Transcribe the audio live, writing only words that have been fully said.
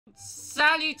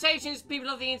Salutations, people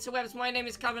of the interwebs. My name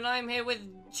is Callum and I'm here with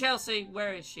Chelsea.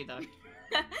 Where is she, though?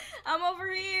 I'm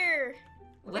over here.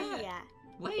 Where? Where are you at?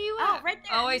 Where are you Oh, at? right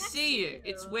there. Oh, I next see to you.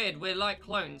 It's weird. We're like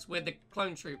clones. We're the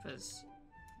clone troopers.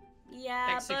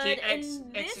 Yeah, Execute, but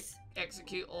in this...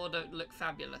 execute order. Look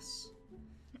fabulous.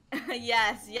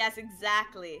 yes,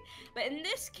 exactly. But in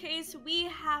this case, we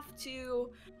have to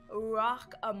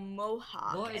rock a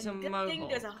mohawk. What is and a good thing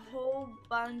there's a mohawk? whole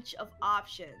bunch of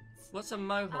options. What's a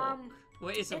mohawk?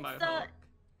 What is a mohawk?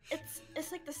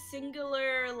 It's like the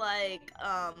singular like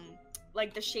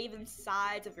the shaven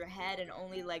sides of your head and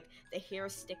only like the hair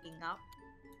sticking up.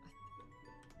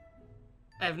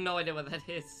 I have no idea what that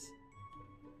is.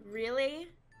 Really?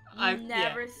 I've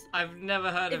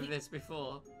never heard of this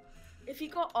before. If you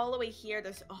go all the way here,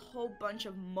 there's a whole bunch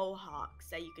of mohawks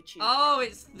that you could choose Oh, from.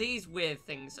 it's these weird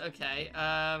things. Okay.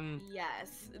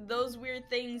 Yes, those weird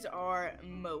things are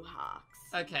mohawks.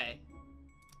 Okay.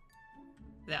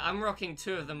 Yeah, I'm rocking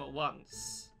 2 of them at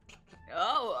once.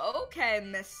 Oh, okay,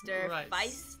 Mr. Right.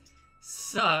 Feist.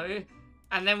 So,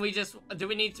 and then do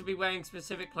we need to be wearing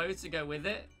specific clothes to go with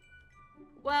it?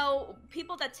 Well,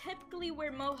 people that typically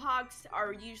wear mohawks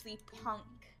are usually punk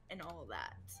and all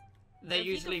that. They're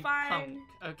usually punk.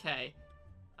 Okay.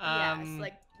 Yes,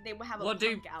 like they will have a punk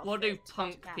outfit. What do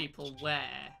punk people wear?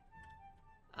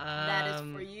 That is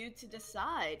for you to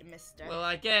decide, mister. Well,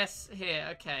 I guess here,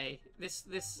 okay. This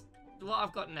what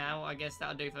I've got now, I guess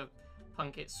that'll do for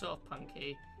punk. It's sort of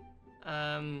punky.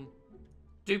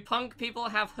 Do punk people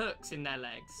have hooks in their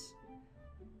legs?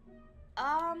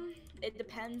 It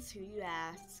depends who you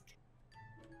ask.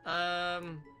 Are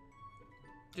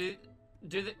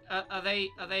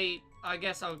they? I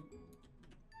guess I'll.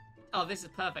 Oh, this is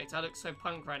perfect. I look so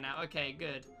punk right now. Okay,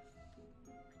 good.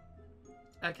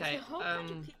 Okay. There's a whole bunch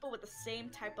of people with the same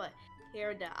type of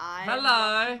hair that I.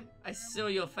 Hello. I saw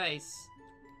your face.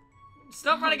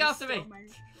 Stop running after me.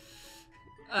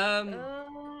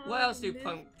 What else do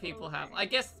punk people have? I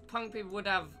guess punk people would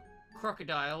have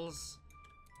crocodiles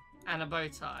and a bow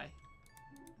tie.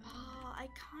 Oh, I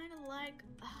kind of like.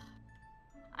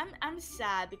 I'm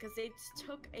sad because they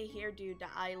took a hairdo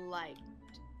that I liked.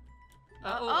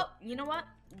 You know what?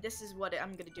 This is what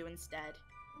I'm gonna do instead.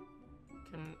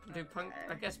 Can do punk?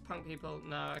 I guess punk people.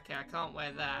 No, okay, I can't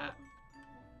wear that.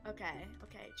 Okay.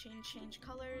 Change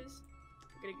colors.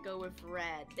 I'm gonna go with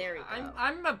red. There we go.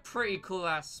 I'm a pretty cool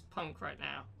ass punk right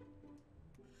now.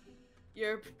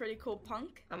 You're a pretty cool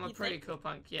punk? I'm a pretty cool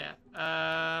punk, yeah.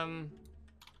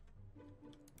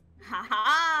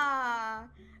 Haha.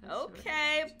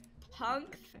 Okay,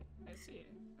 punk. I see it.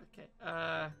 Okay.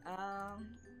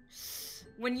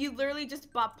 When you literally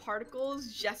just bought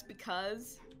particles just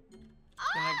because.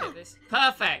 Can I get this?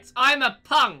 Perfect. I'm a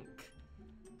punk.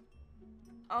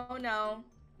 Oh no.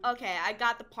 Okay, I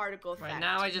got the particle effect. Right,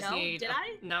 now I just need.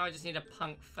 Now I just need a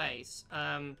punk face.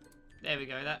 There we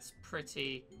go. That's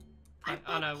pretty. I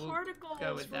bought particles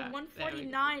go with for that.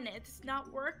 149. It's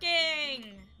not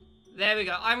working. There we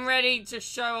go. I'm ready to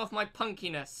show off my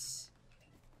punkiness.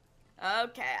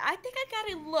 Okay, I think I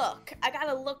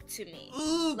gotta look to me.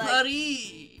 Ooh, like,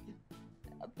 Paris!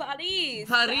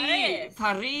 Paris!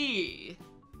 Paris!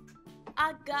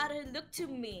 I gotta look to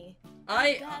me.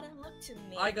 I gotta look to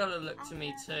me. I gotta look to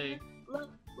me too. Look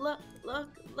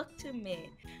to me.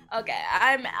 Okay,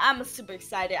 I'm super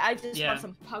excited. I just want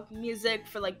some punk music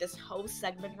for like this whole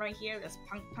segment right here. This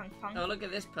punk. Oh, look at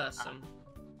this person.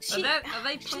 Are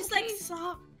they punky? She's like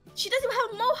soft. She doesn't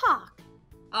have a mohawk.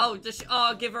 Oh, does she? Oh,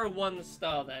 I'll give her a 1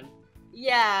 star then.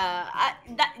 Yeah,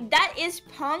 that is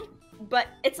punk, but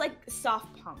it's like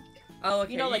soft punk. Oh,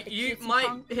 okay. You know, like the cutesy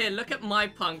punk? Here, look at my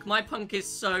punk. My punk is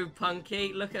so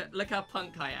punky. Look how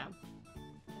punk I am.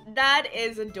 That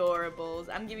is adorables.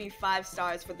 I'm giving you 5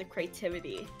 stars for the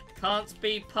creativity. Can't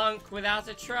be punk without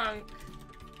a trunk.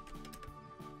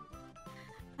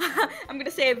 I'm gonna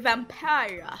say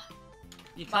vampire.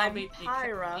 You can't be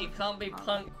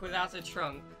punk without a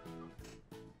trunk.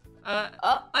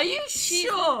 Are you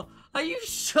sure? Are you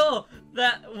sure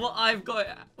that what I've got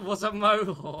was a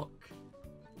mohawk?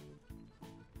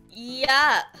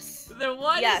 Yes. Then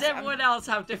why does everyone else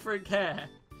have different hair?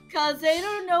 Cause they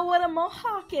don't know what a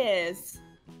mohawk is.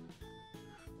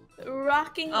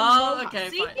 Rocking a Oh, mohawk. okay,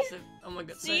 See? fine. So, oh my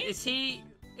god. See? So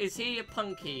is he a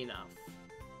punky enough?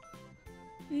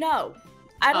 No.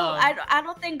 I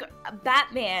don't think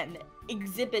Batman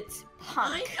exhibits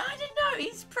punk. I don't know.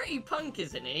 He's pretty punk,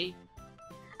 isn't he?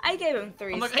 I gave him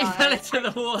 3 stars. He fell into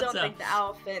the water. I don't think the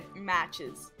outfit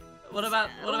matches. What about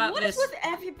this? What is with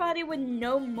everybody with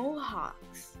no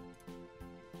mohawks?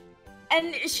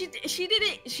 And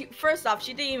first off,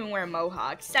 she didn't even wear a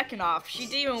mohawk. Second off, she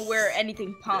didn't even wear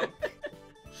anything punk.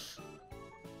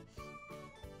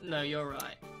 No, you're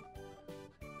right.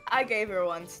 I gave her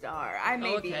 1 star. I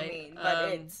may be mean,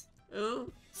 but it's...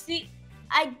 Ooh. See,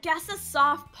 I guess a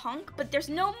soft punk, but there's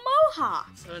no mohawk.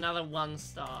 So another 1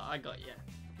 star. I got you.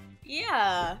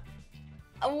 Yeah.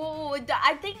 Well,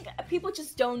 I think people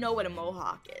just don't know what a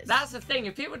mohawk is. That's the thing.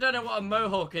 If people don't know what a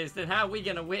mohawk is, then how are we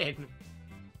gonna win?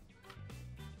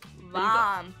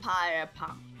 Vampire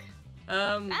punk.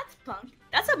 That's punk.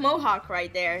 That's a mohawk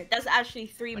right there. That's actually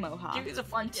 3 mohawks. Give me the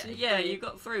 1, 2, yeah, 3. you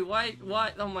got 3. Why?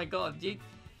 Oh my god.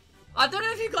 I don't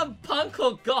know if you got punk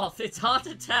or goth. It's hard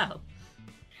to tell.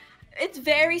 It's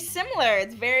very similar.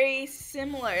 It's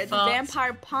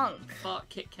vampire punk. Fart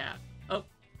Kit Kat. Oh.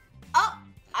 Oh,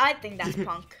 I think that's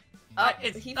punk. Oh,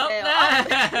 he failed.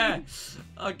 I'm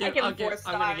gonna give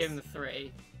him the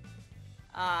 3.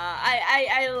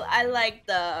 I like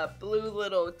the blue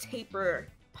little taper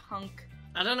punk.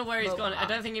 I don't know where he's gone. I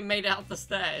don't think he made it up the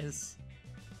stairs.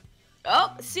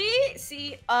 Oh,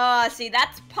 see,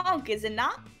 that's punk, is it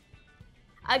not?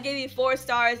 I'll give you 4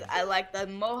 stars. I like the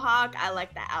mohawk. I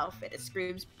like the outfit. It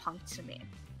screams punk to me.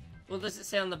 What does it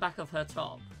say on the back of her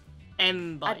top?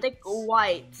 M-bites. I think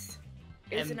white.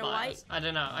 Isn't it M-bites. white? I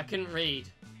don't know. I couldn't read.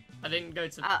 I didn't go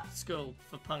to school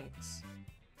for punks.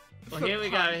 Well, here we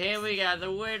go. Here we go. The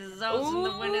results and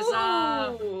the winners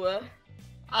are...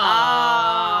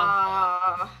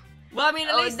 Well, I mean,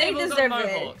 at least they've all got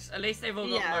mohawks. At least they've all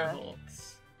got mohawks.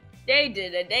 They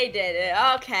did it.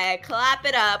 Okay, clap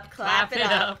it up. Clap it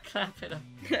up. Clap it up.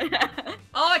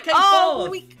 Oh, I came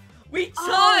fourth. We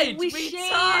tied. We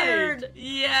shared. Tied.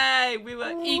 Yay! We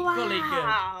were equally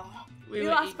good. We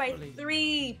lost by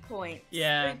 3 points.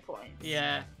 Yeah. 3 points.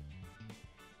 Yeah.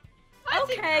 I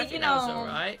think you that was know.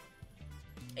 alright.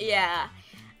 Yeah.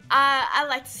 I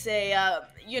like to say,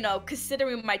 you know,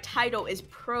 considering my title is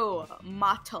pro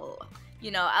model, you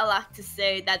know, I like to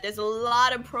say that there's a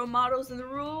lot of pro models in the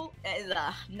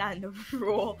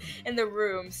in the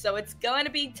room, so it's going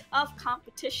to be tough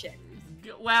competition.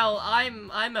 Well, I'm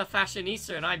a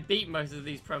fashionista and I beat most of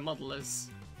these pro modelers.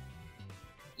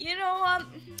 You know,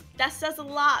 that says a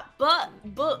lot, but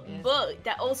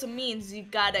that also means you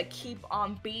gotta keep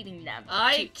on beating them.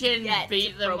 I can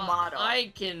beat them.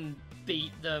 I can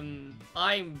beat them.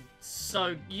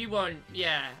 You won't.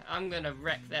 Yeah, I'm gonna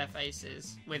wreck their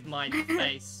faces with my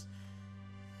face.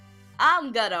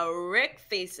 I'm gonna wreck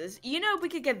faces. You know, we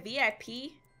could get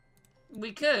VIP.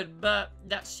 We could, but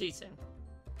that's cheating.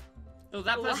 Oh,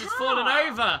 that person's fallen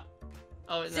over.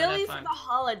 Oh, silly for the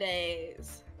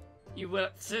holidays. You were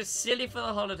so silly for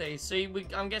the holidays. So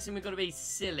I'm guessing we've got to be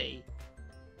silly.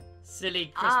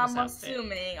 Silly Christmas outfit. I'm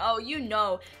assuming. Oh, you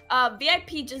know.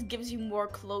 VIP just gives you more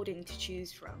clothing to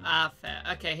choose from. Ah, fair.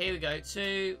 Okay, here we go.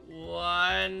 2,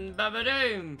 1,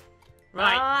 babadoom.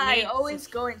 Right. I always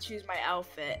go and choose my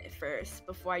outfit first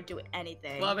before I do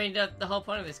anything. Well, I mean, the whole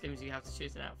point of this game is you have to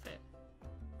choose an outfit.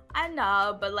 I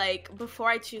know, but like, before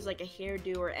I choose like a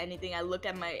hairdo or anything, I look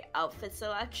at my outfit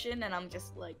selection and I'm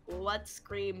just like, what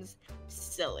screams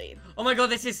silly? Oh my god,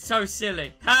 this is so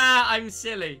silly. Ha! I'm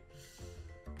silly.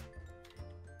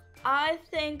 I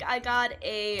think I got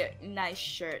a nice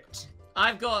shirt.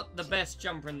 I've got the best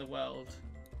jumper in the world.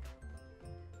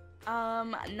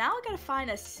 Now I gotta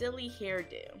find a silly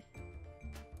hairdo.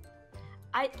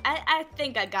 I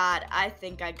think I got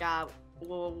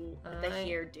the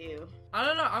hairdo. I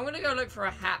don't know. I'm gonna go look for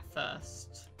a hat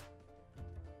first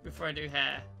before I do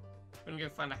hair. I'm gonna go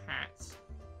find a hat.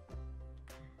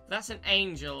 That's an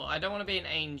angel. I don't want to be an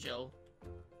angel.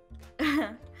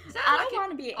 I don't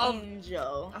want to be an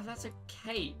angel. Oh, that's a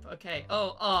cape. Okay.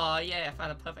 Oh, yeah. I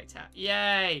found a perfect hat.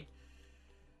 Yay.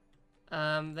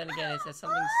 Then again, is there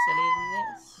something silly in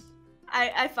this?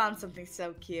 I found something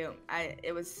so cute.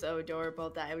 It was so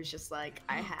adorable that I was just like,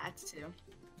 I had to.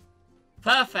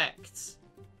 Perfect.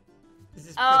 This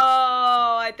is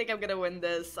I think I'm gonna win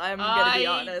this. I'm gonna be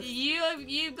honest.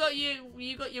 You got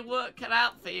your work cut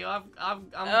out for you. I'm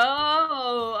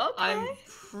okay. I'm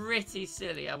pretty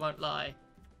silly. I won't lie.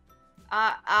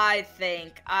 I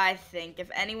think if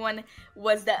anyone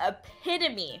was the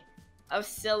epitome of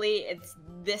silly, it's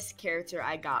this character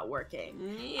I got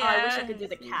working. Yeah. I wish I could do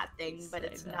the cat thing, but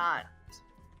it's not.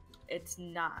 It's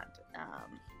not.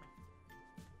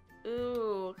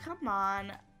 Ooh, come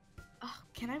on. Oh,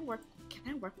 can I work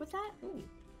with that?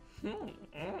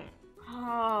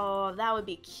 Oh, that would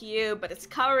be cute, but it's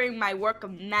covering my work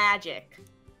of magic.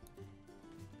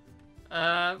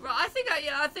 I think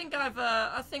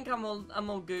I'm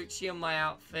all Gucci on my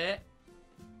outfit.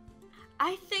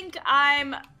 I think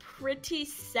I'm pretty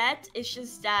set. It's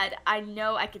just that I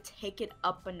know I could take it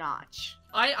up a notch.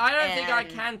 I don't think I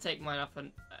can take mine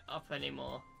up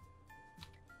anymore.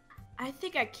 I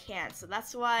think I can't, so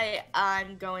that's why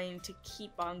I'm going to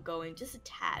keep on going just a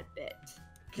tad bit.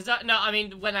 Because no, I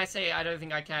mean, when I say I don't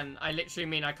think I can, I literally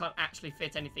mean I can't actually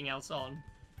fit anything else on.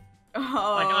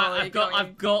 Oh, like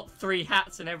I've got 3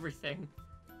 hats and everything.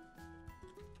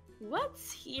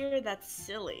 What's here that's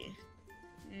silly?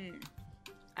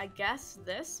 I guess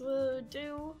this will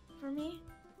do for me.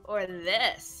 Or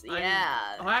this,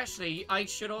 yeah. Oh, actually, I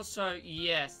should also...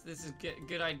 Yes, this is a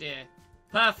good idea.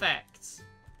 Perfect.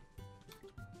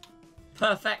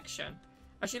 Perfection.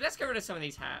 Actually, let's get rid of some of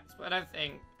these hats. But I don't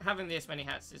think having this many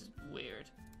hats is weird.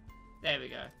 There we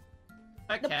go.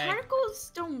 Okay. The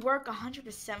particles don't work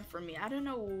 100% for me. I don't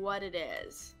know what it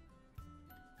is.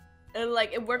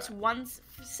 It works 1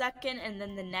 second and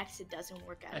then the next it doesn't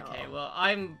work at all. Okay, well,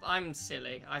 I'm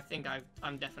silly. I think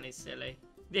I'm definitely silly.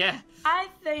 Yeah. I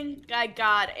think I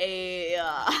got a.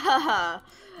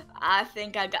 I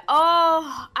think I got.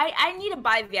 Oh, I need to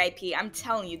buy VIP. I'm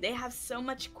telling you, they have so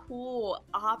much cool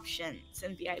options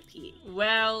in VIP.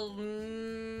 Well,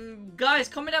 guys,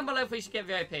 comment down below if we should get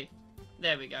VIP.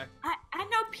 There we go. I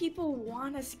know people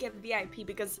want us to get VIP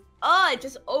because it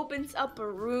just opens up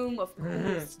a room of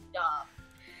cool stuff.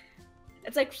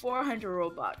 It's like 400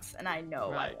 Robux, and I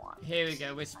know right, I want. Here we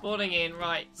go. We're spawning in.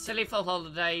 Right, silly for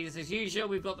holidays as usual.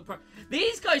 We've got the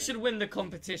These guys should win the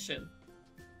competition.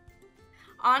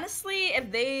 Honestly,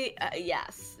 if they,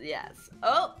 yes.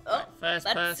 Oh, right, first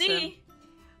let's person. See.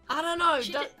 I don't know.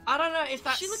 I don't know if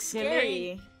that's She looks silly.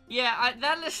 scary. Yeah,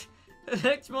 that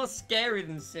looks more scary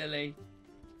than silly.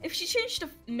 If she changed the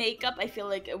makeup, I feel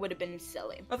like it would have been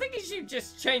silly. I think if she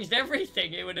just changed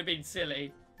everything, it would have been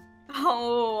silly.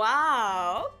 Oh,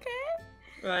 wow.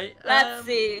 Okay. Right. Let's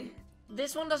see.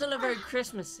 This one doesn't look very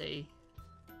Christmassy.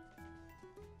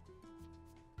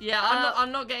 Yeah,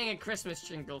 I'm not getting a Christmas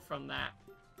jingle from that.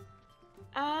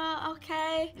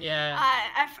 Okay. Yeah.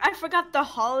 I forgot the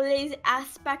holidays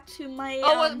aspect to my.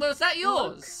 Oh, was that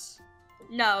yours?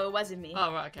 Look. No, it wasn't me.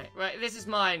 Oh, right, okay. Right, this is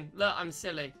mine. Look, I'm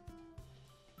silly.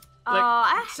 Oh,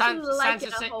 I actually like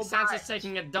it a whole Santa's bunch.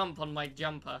 taking a dump on my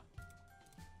jumper.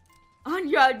 On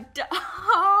your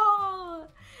oh,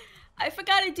 I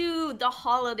forgot to do the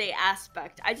holiday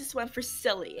aspect. I just went for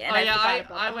silly, and I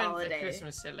went holiday. for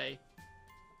Christmas silly.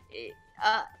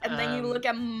 And then you look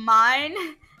at mine,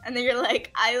 and then you're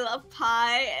like, I love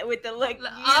pie with the like.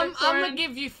 I'm gonna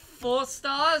give you 4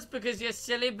 stars because you're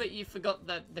silly, but you forgot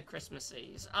the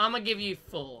Christmassies. I'm gonna give you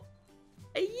 4.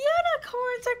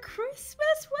 Unicorns are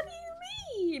Christmas? What do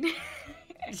you mean?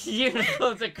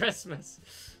 Unicorns are Christmas.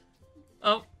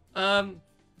 Oh.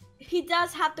 He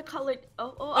does have the colored.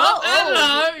 Oh,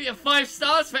 hello! You're 5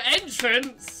 stars for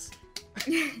entrance.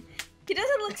 He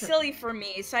doesn't look silly for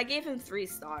me, so I gave him 3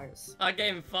 stars. I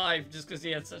gave him 5 just because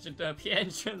he had such a derpy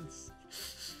entrance.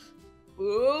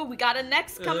 Ooh, we got a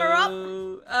next comer up.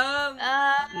 No.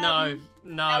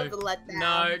 That was a letdown.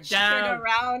 No, she turned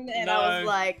around and I was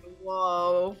like,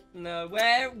 whoa. No,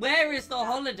 where is the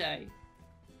holiday?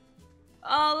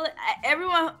 Oh,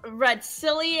 everyone read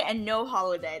silly and no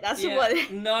holiday. That's what.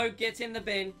 No, get in the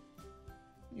bin.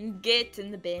 Get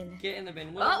in the bin. Get in the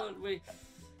bin.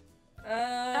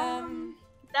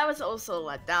 That was also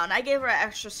a letdown. I gave her an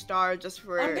extra star just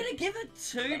for. I'm gonna give it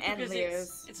 2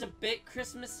 because it's a bit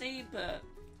Christmassy, but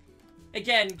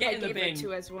again, get in the bin.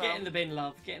 2 as well. Get in the bin,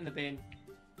 love. Get in the bin.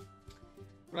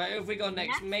 Right, who have we got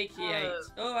next? Makey 8.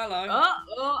 Oh, hello.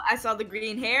 Oh, I saw the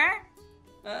green hair.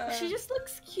 She just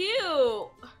looks cute.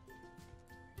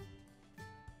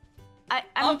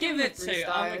 I'll give it 2.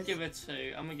 I'm gonna give it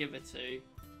 2. I'm gonna give it 2.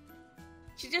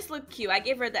 She just looked cute. I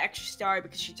gave her the extra star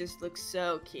because she just looks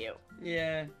so cute.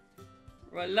 Yeah.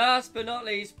 Right, last but not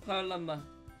least, Paloma.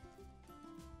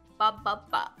 Ba.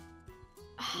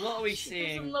 What are we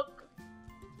seeing? Doesn't look...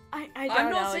 I don't know. I'm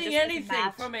not seeing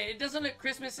anything from it. It doesn't look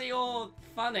Christmassy or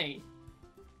funny.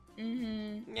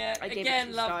 Yeah,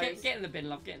 again, love, get in the bin,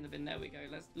 love, get in the bin. There we go.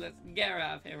 Let's get her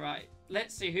out of here. Right.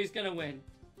 Let's see who's gonna win.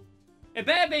 It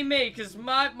better be me, because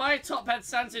my top had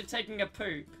Santa taking a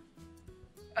poop.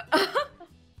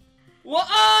 What?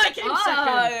 Oh, I came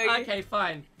second. Okay,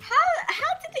 fine. How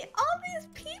did all these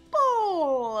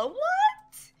people?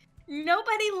 What?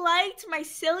 Nobody liked my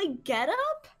silly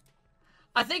getup?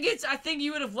 I think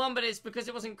you would have won, but it's because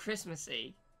it wasn't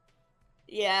Christmassy.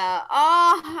 Yeah.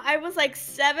 Oh, I was like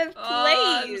 7th place.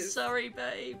 I'm sorry,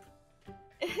 babe.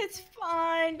 It's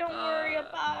fine. Don't worry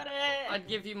about it. I'd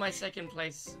give you my 2nd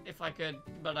place if I could,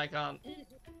 but I can't.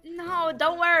 No,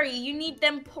 don't worry. You need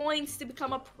them points to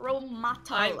become a pro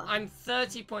model. I'm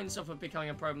 30 points off of becoming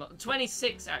a pro model.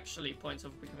 26 actually points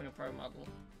off of becoming a pro model.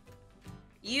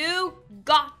 You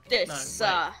got this.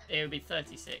 No, wait, it would be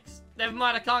 36. Never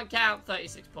mind, I can't count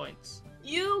 36 points.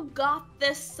 You got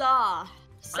this, Saya.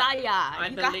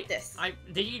 You got this.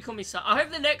 Did you call me Saya? I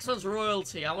hope the next one's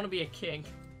royalty. I want to be a king.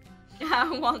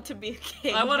 I want to be a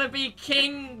king. I want to be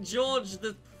King George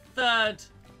the Third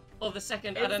or the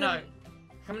Second. I don't know.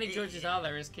 How many Georges are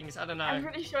there as kings? I don't know. I'm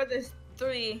pretty sure there's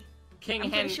 3.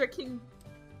 King Henry.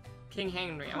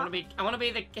 I want to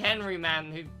be the Henry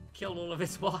man who killed all of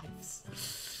his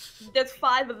wives. There's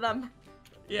 5 of them.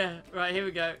 Yeah. Right. Here we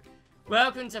go.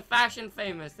 Welcome to Fashion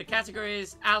Famous. The category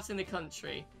is out in the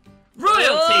country.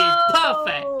 Royalty.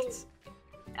 Perfect.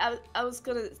 I was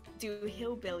gonna do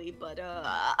hillbilly, but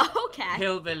okay.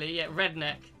 Hillbilly, yeah,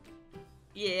 redneck.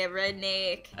 Yeah,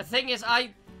 redneck. The thing is,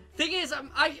 I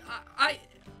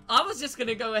was just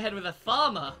gonna go ahead with a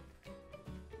farmer,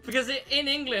 because in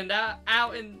England,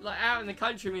 out in the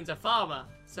country means a farmer.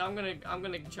 So I'm gonna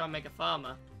try and make a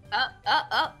farmer.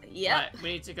 Yeah. Right,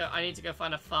 I need to go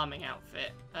find a farming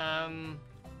outfit.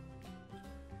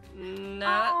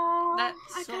 No, that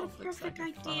sort of looks like a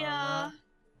idea.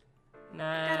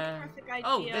 Nah.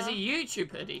 Oh, there's a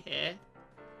YouTube hoodie here.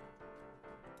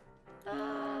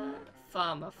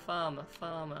 Farmer. None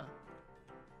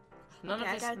of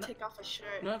this. I gotta take off a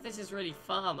shirt. None of this is really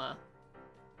farmer.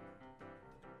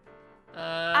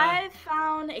 I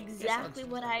found exactly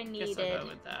what I needed. Guess I'll go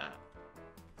with that.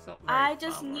 It's not very I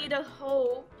just need to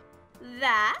hope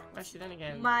that actually, then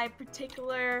again, my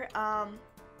particular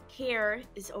hair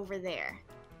is over there.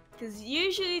 Because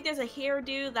usually there's a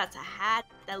hairdo that's a hat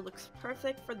that looks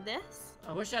perfect for this.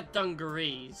 I wish I had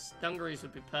dungarees. Dungarees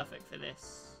would be perfect for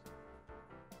this.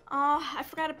 Oh, I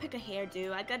forgot to pick a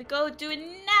hairdo. I gotta go do it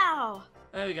now.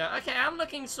 There we go. Okay, I'm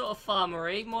looking sort of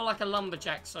farmery, more like a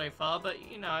lumberjack so far, but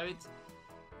you know, it's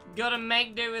gotta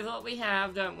make do with what we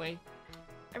have, don't we?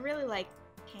 I really like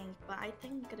pink, but I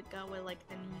think I'm gonna go with like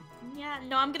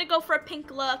I'm gonna go for a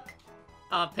pink look.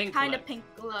 Pink kind look. of pink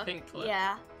look. Pink look.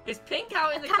 Yeah. Is pink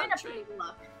out in the country? Pink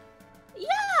look.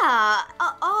 Yeah,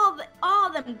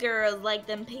 all them girls like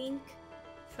them pink.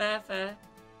 Fair.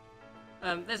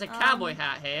 There's a cowboy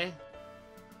hat here.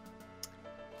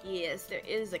 Yes, there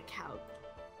is a cow.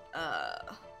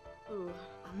 Ooh.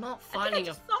 I'm not finding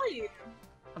I saw you.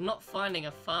 I'm not finding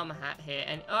a farmer hat here,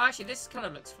 and oh, actually, this kind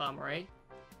of looks farmery.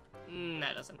 No,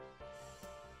 it doesn't.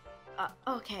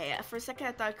 Okay. For a second,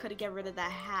 I thought I could get rid of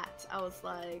that hat. I was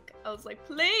like,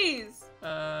 please.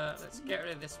 Let's get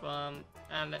rid of this one,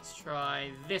 and let's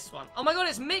try this one. Oh my God,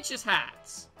 it's Mitch's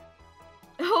hat.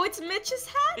 Oh, it's Mitch's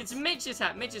hat? It's Mitch's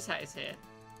hat. Mitch's hat is here.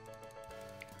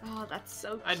 Oh, that's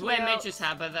so cute. I'd wear Mitch's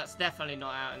hat, but that's definitely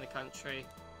not out in the country.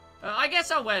 I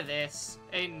guess I'll wear this.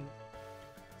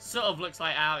 Sort of looks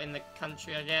like out in the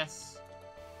country, I guess.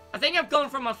 I think I've gone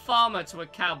from a farmer to a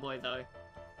cowboy, though.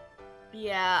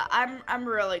 Yeah, I'm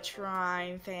really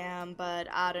trying, fam, but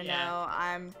I don't know.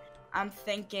 I'm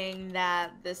thinking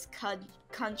that this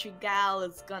country gal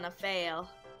is gonna fail.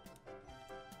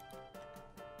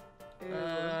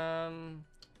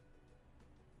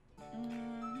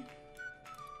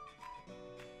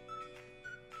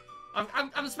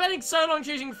 I'm spending so long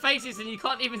choosing faces and you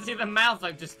can't even see the mouth,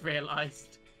 I've just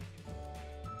realized.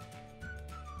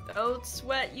 Don't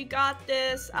sweat, you got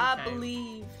this, okay. I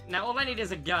believe. Now all I need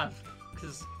is a gun,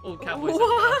 because all cowboys have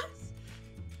guns.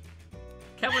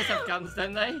 Cowboys have guns,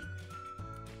 don't they?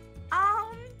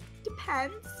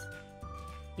 Depends.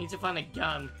 Need to find a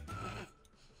gun.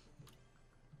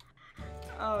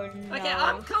 Oh no. Okay,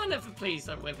 I'm kind of pleased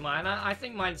with mine. I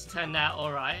think mine's turned out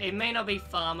alright. It may not be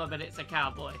farmer, but it's a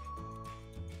cowboy.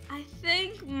 I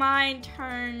think mine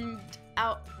turned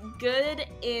out good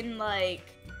in, like,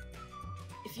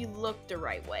 if you look the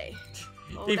right way.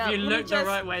 If you look the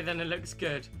right way, then it looks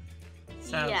good.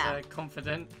 Sounds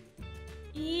confident.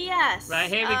 Yes. Right,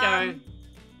 here we go.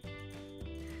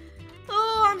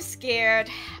 Oh, I'm scared.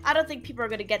 I don't think people are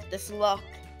gonna get this look.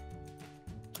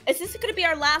 Is this gonna be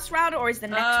our last round, or is the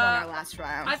next one our last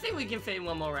round? I think we can fit in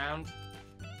one more round.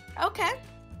 Okay.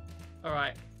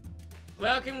 Alright.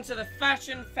 Welcome to the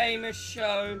Fashion Famous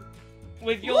show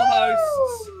with your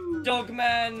hosts,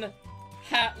 Dogman,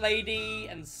 Hat Lady,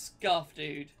 and Scarf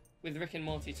Dude with Rick and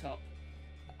Morty top.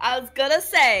 I was gonna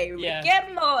say, Rick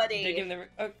and Morty. Digging the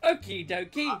okie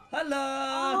dokie. Hello.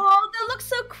 Oh, that looks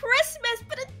so Christmas,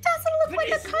 but it doesn't look like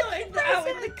a country person. Out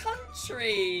in the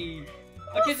country.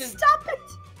 Oh, stop it.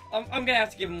 I'm gonna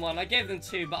have to give them one. I gave them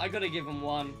 2, but I gotta give them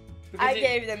 1. I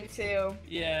gave them 2.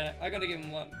 Yeah, I gotta give them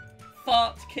 1.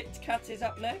 Fart Kit Kat is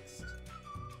up next.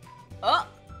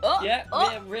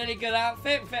 Yeah, really good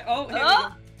outfit. Oh, here we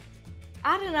go.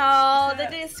 I don't know.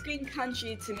 That didn't scream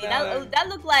country to me. No. That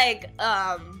looked like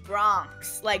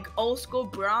Bronx, like old school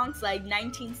Bronx, like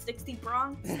 1960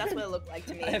 Bronx. That's what it looked like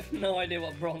to me. I have no idea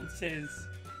what Bronx is.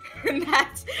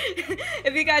 That's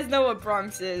if you guys know what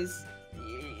Bronx is,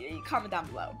 comment down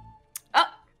below. Oh,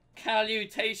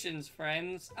 salutations,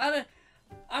 friends.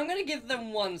 I'm gonna give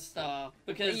them 1 star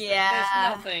because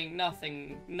yeah. there's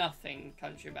nothing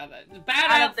country about that.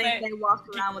 Bad I don't outfit. think they walk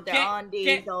around with their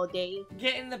undies all day.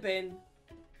 Get in the bin.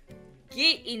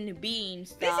 Get in the bean,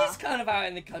 star. This is kind of out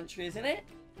in the country, isn't it?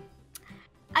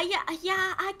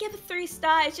 Yeah, I give it 3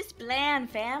 stars. It's just bland,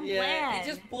 fam. Yeah, bland. it's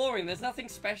just boring. There's nothing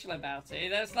special about it.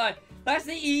 That's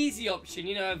the easy option,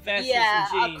 you know, a vest yeah,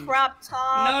 and jeans. A crop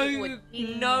top.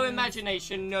 No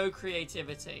imagination, no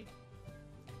creativity.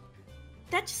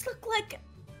 That just looked like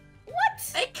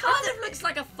what? It kind of looks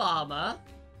like a farmer.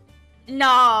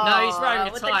 No, he's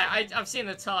wearing a tie. I've seen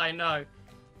the tie. No,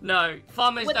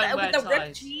 farmers don't wear ties. With the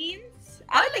ripped jeans?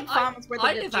 I don't think farmers wear the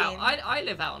ripped jeans. I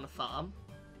live out on a farm.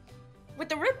 With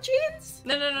the ripped jeans?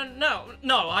 No,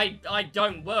 I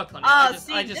don't work on it. Oh,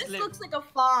 this looks like a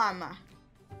farm.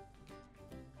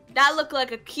 That looked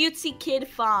like a cutesy kid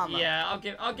farm. Yeah,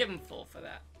 I'll give him 4 for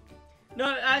that.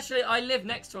 No, actually, I live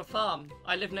next to a farm.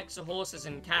 I live next to horses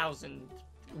and cows and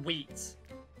wheat.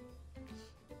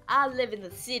 I live in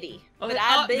the city, but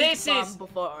I've been to farm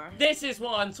before. This is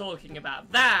what I'm talking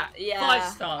about. That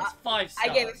 5 stars, 5 stars.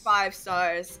 I gave it 5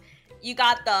 stars. You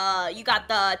got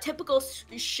the typical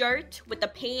shirt with the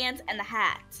pants and the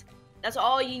hat. That's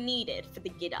all you needed for the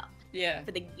get up. Yeah.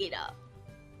 For the get up.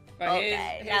 Right,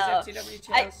 okay, here's FTW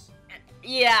Channels.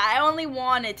 Yeah, I only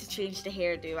wanted to change the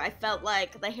hairdo. I felt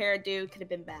like the hairdo could have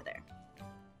been better.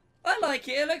 I like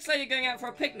it. It looks like you're going out for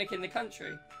a picnic in the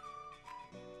country.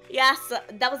 Yes,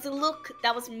 that was the look.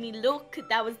 That was me look.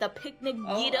 That was the picnic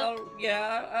get up. Oh,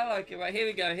 yeah, I like it. Right, here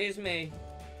we go. Here's me.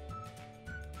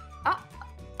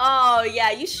 Oh,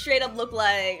 yeah, you straight up look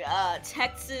like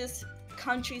Texas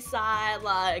countryside,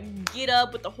 like get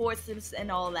up with the horses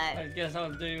and all that. I guess I'll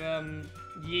do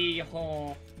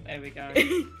yeehaw. There we go.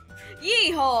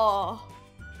 Yeehaw.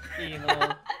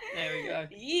 Yeehaw. There we go.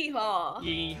 Yeehaw.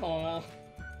 Yeehaw.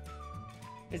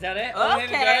 Is that it? Oh,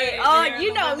 okay. Oh,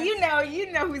 you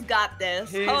know who's got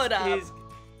this. Hold up.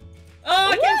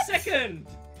 Oh, I came second.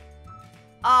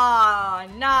 Oh,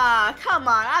 nah, come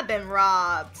on, I've been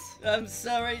robbed. I'm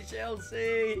sorry,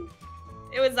 Chelsea.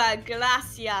 It was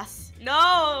gracias.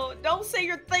 No, don't say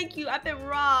your thank you. I've been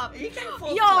robbed. You came 4th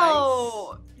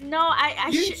place. No, I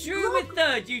You drew with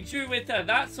 3rd. You drew with 3rd.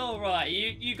 That's all right.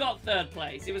 You got 3rd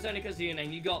place. It was only because of your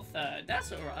name. You got 3rd.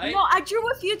 That's all right. No, I drew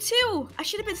with you too. I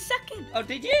should have been 2nd. Oh,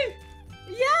 did you?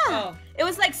 Yeah. Oh. It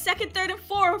was like 2nd, 3rd, and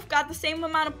 4th got the same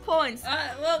amount of points.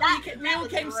 Well, we all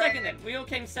came 2nd then. We all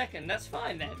came 2nd. That's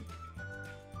fine then.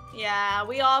 Yeah,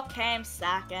 we all came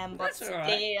 2nd, but that's all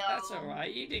right. still. That's all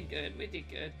right. You did good. We did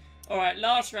good. All right,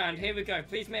 last round. Here we go.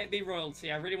 Please make it be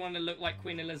royalty. I really want to look like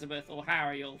Queen Elizabeth or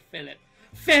Harry or Philip.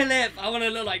 Philip! I want to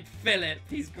look like Philip.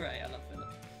 He's great. I love Philip.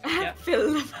 Yeah.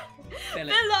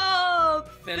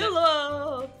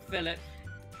 Philip.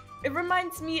 It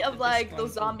reminds me of like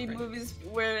those zombie movies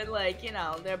where like, you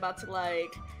know, they're about to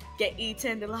like get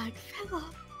eaten. They're like,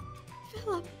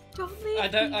 Philip, don't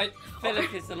leave me.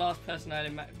 Philip is the last person I'd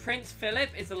imagine. Prince Philip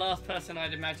is the last person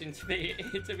I'd imagine to be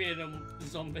in a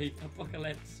zombie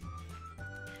apocalypse.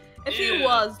 If he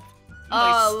was,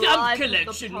 my stamp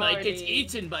collection might get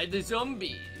eaten by the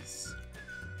zombies.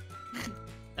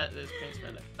 There's Prince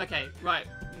Philip. Okay, right.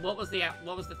 What was the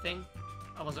thing?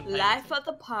 I wasn't paying Life attention. of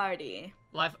the party.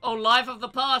 Life of the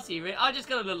party. I just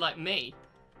gotta look like me.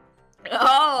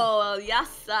 Oh, yes,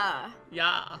 sir.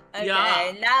 Yeah. Okay,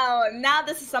 yeah. now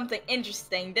this is something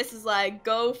interesting. This is like,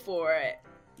 go for it.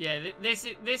 Yeah,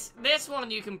 this one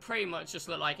you can pretty much just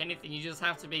look like anything. You just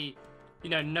have to be, you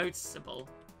know, noticeable.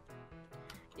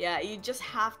 Yeah, you just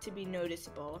have to be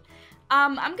noticeable.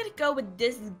 I'm gonna go with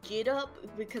this get up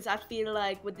because I feel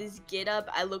like with this get up,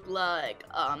 I look like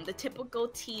the typical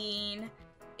teen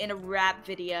in a rap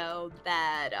video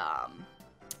that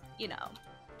you know,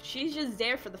 she's just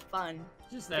there for the fun,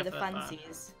 just there for the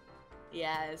funsies.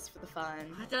 Yes, for the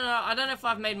fun. I don't know if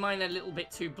I've made mine a little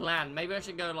bit too bland. Maybe I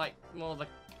should go like more the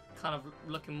kind of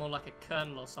looking more like a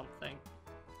colonel or something.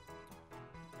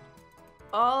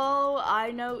 All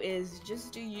I know is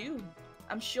just do you.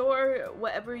 I'm sure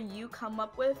whatever you come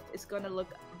up with is gonna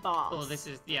look boss. Oh, this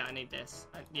is, yeah, I need this.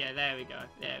 Yeah, there we go.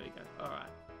 There we go. Alright.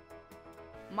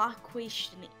 My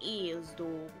question is,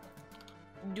 though,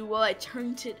 do I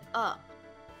turn it up?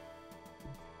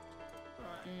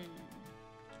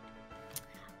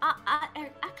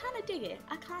 Alright. I kind of dig it.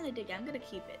 I'm gonna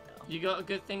keep it, though. You got a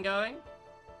good thing going?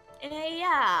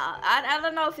 Yeah. I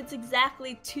don't know if it's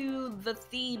exactly to the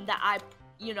theme that I,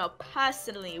 you know,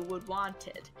 personally would want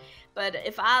it. But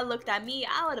if I looked at me,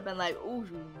 I would have been like, oh,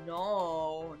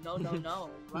 no.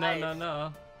 Right.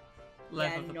 No.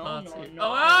 Life of the party. No.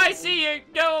 Oh, I see you.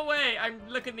 Go away. I'm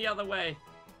looking the other way.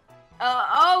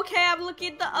 Okay, I'm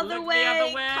looking the other way.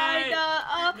 Kinda.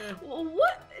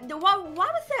 Why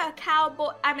was there a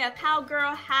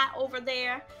cowgirl hat over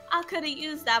there? I could have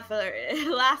used that for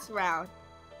last round.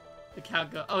 The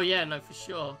cowgirl. Oh yeah, no, for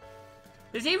sure.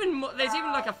 There's even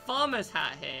like a farmer's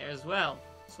hat here as well,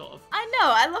 sort of. I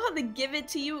know. I love how they give it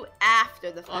to you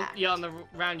after the fact. Yeah, on the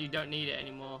round you don't need it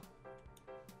anymore.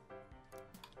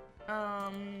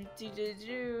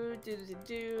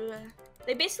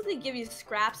 They basically give you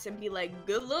scraps and be like,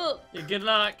 good luck. Yeah, good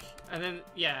luck. And then,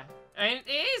 yeah. I mean,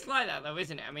 it is like that though,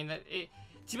 isn't it? I mean,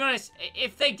 to be honest,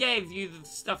 if they gave you the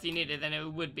stuff you needed, then it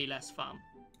would be less fun.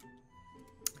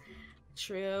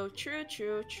 True.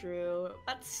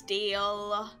 But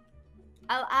still,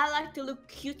 I like to look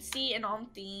cutesy and on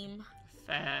theme.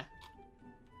 Fair.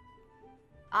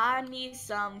 I need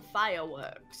some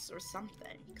fireworks or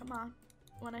something. Come on.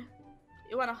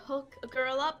 You wanna hook a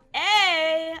girl up?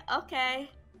 Hey, okay.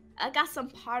 I got some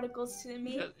particles to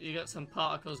me. You got some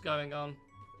particles going on.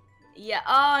 Yeah.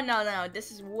 Oh no,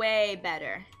 this is way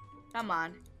better. Come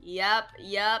on. Yep.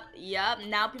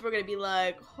 Now people are gonna be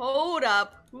like, hold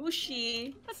up, who's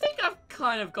she? I think I've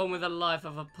kind of gone with a life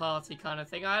of a party kind of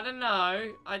thing. I don't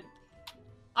know.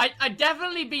 I'd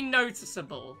definitely be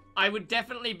noticeable. I would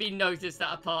definitely be noticed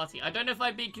at a party. I don't know if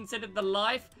I'd be considered the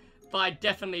life, but I'd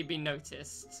definitely be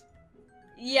noticed.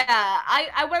 Yeah,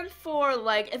 I went for,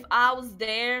 like, if I was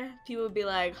there, people would be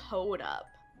like, hold up.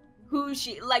 Who's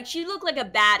she? Like, she looked like a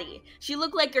baddie. She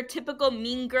looked like your typical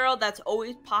mean girl that's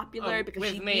always popular because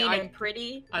she's mean and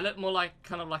pretty. I look more like,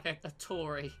 kind of like a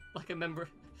Tory. Like a member,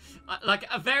 like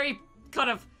a very kind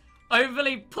of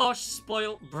overly posh,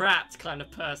 spoilt brat kind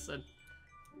of person.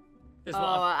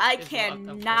 I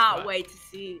cannot wait to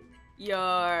see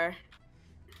your...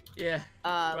 Yeah.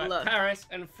 Right, look. Paris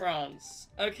and France.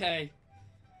 Okay.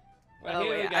 Right,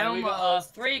 here we go. I We've got our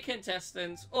 3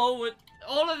 contestants. All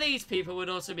of these people would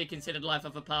also be considered life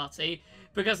of a party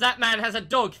because that man has a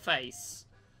dog face.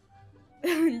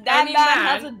 That man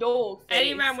has a dog face.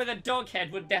 Any man with a dog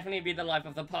head would definitely be the life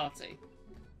of the party.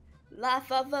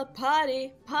 Life of a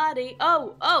party.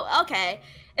 Oh, okay.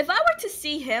 If I were to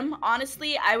see him,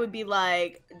 honestly, I would be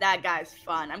like, that guy's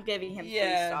fun. I'm giving him 3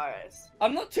 stars.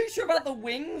 I'm not too sure about the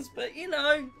wings, but you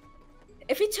know.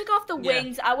 If he took off the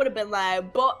wings, I would have been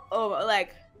like,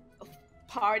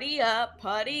 party up,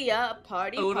 party up.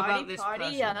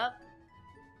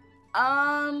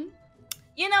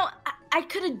 You know, I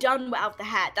could have done without the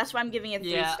hat. That's why I'm giving it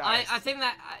 3 stars. Yeah, I think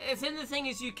that, the thing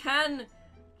is you can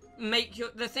make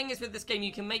the thing is with this game,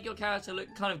 you can make your character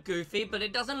look kind of goofy, but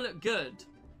it doesn't look good.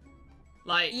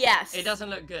 Like, yes. It doesn't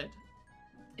look good.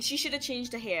 She should have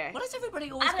changed her hair. Why does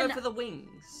everybody always go for the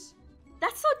wings?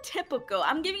 That's so typical.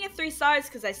 I'm giving it 3 stars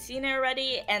because I've seen it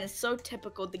already, and it's so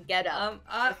typical to get up.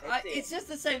 It's just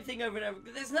the same thing over and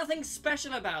over. There's nothing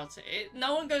special about it.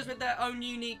 No one goes with their own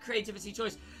unique creativity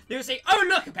choice. They will say, "Oh,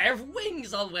 look, a pair of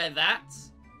wings. I'll wear that."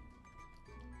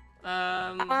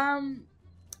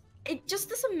 It just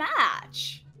doesn't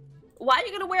match. Why are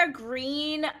you gonna wear a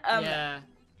green cap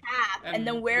and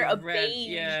then wear a beige?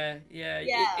 Yeah.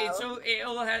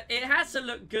 It has to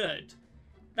look good.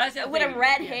 That's the with thing. a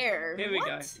red hair. Here we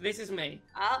go. This is me.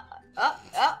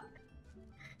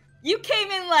 You came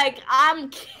in like I'm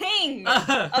king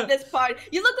of this party.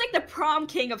 You look like the prom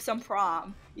king of some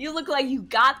prom. You look like you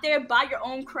got there, bought your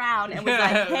own crown, and was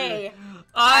like, "Hey,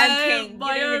 I'm king.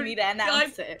 You didn't even need to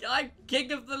announce it." I'm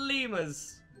king of the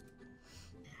lemurs.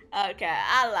 Okay,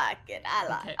 I like it.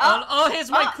 Okay. Oh, here's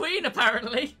my queen,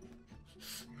 apparently.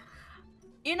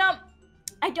 You know,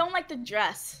 I don't like the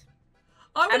dress.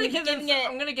 I'm gonna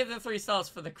give them 3 stars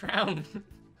for the crown.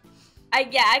 I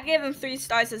gave them 3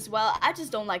 stars as well. I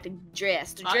just don't like the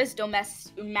dress. The dress don't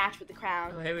match with the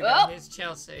crown. Oh, here we go. Here's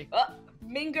Chelsea.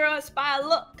 Mean girl spy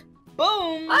look.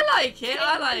 Boom. I like it.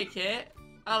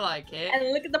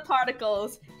 And look at the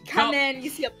particles. Come in, you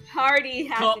see a party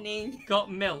happening. Got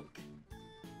milk.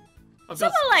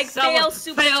 Fail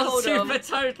super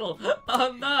total.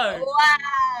 Oh no.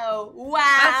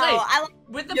 Wow.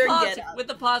 With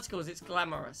the particles, it's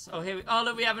glamorous. Oh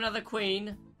look, we have another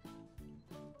queen.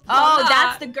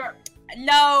 That's the girl.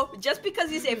 No, just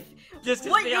because you say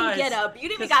what you eyes. Get up. You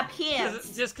didn't even got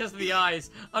pants. Just because of the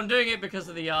eyes. I'm doing it because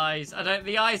of the eyes.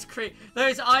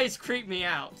 Those eyes creep me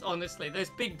out, honestly. Those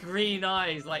big green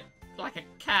eyes like a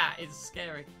cat is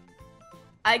scary.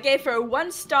 I gave her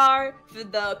 1 star for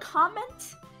the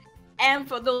comment and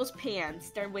for those pants.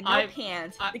 There were no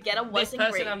pants. The getup wasn't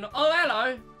great. Oh,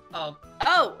 hello. Oh.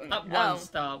 1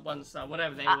 star,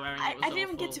 whatever they were wearing. I didn't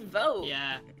even get to vote.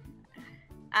 Yeah.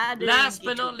 Last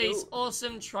but not least,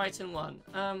 awesome Triton 1.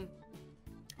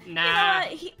 Nah,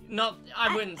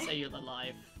 I wouldn't say you're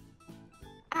alive.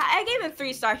 I gave him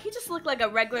 3 stars. He just looked like a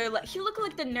regular. He looked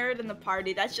like the nerd in the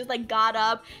party that's just like got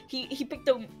up. He picked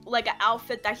like an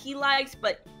outfit that he likes,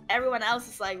 but everyone else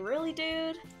is like, really,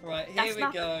 dude? Right, here we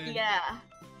go. Yeah.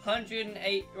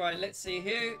 108. Right, let's see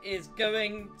who is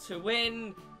going to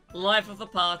win life of the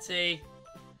party.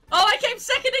 Oh, I came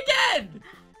second again.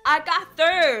 I got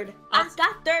 3rd. I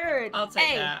got 3rd. I'll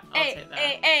take that. I'll take that.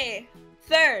 A.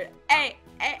 3rd. A.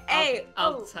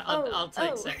 I'll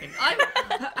take second.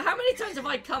 How many times have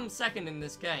I come second in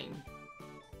this game?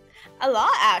 A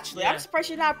lot, actually. Yeah. I'm surprised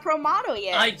you're not pro model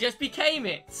yet. I just became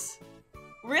it.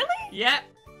 Really? Yep.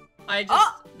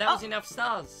 That was enough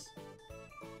stars.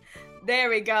 There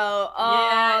we go. Oh,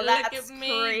 yeah, that's look at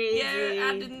me. crazy. Yeah,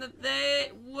 and in there.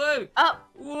 Whoa. Oh.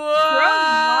 Whoa. Pro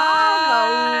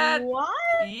model. What?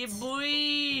 Yeah,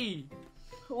 boy.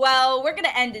 Well, we're gonna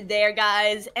end it there,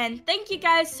 guys. And thank you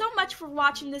guys so much for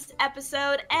watching this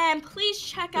episode. And please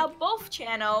check out both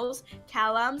channels,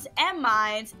 Callum's and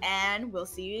mine's. And we'll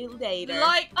see you later.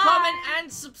 Like, Bye. comment,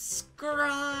 and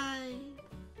subscribe.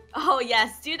 Oh,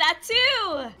 yes, do that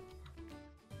too.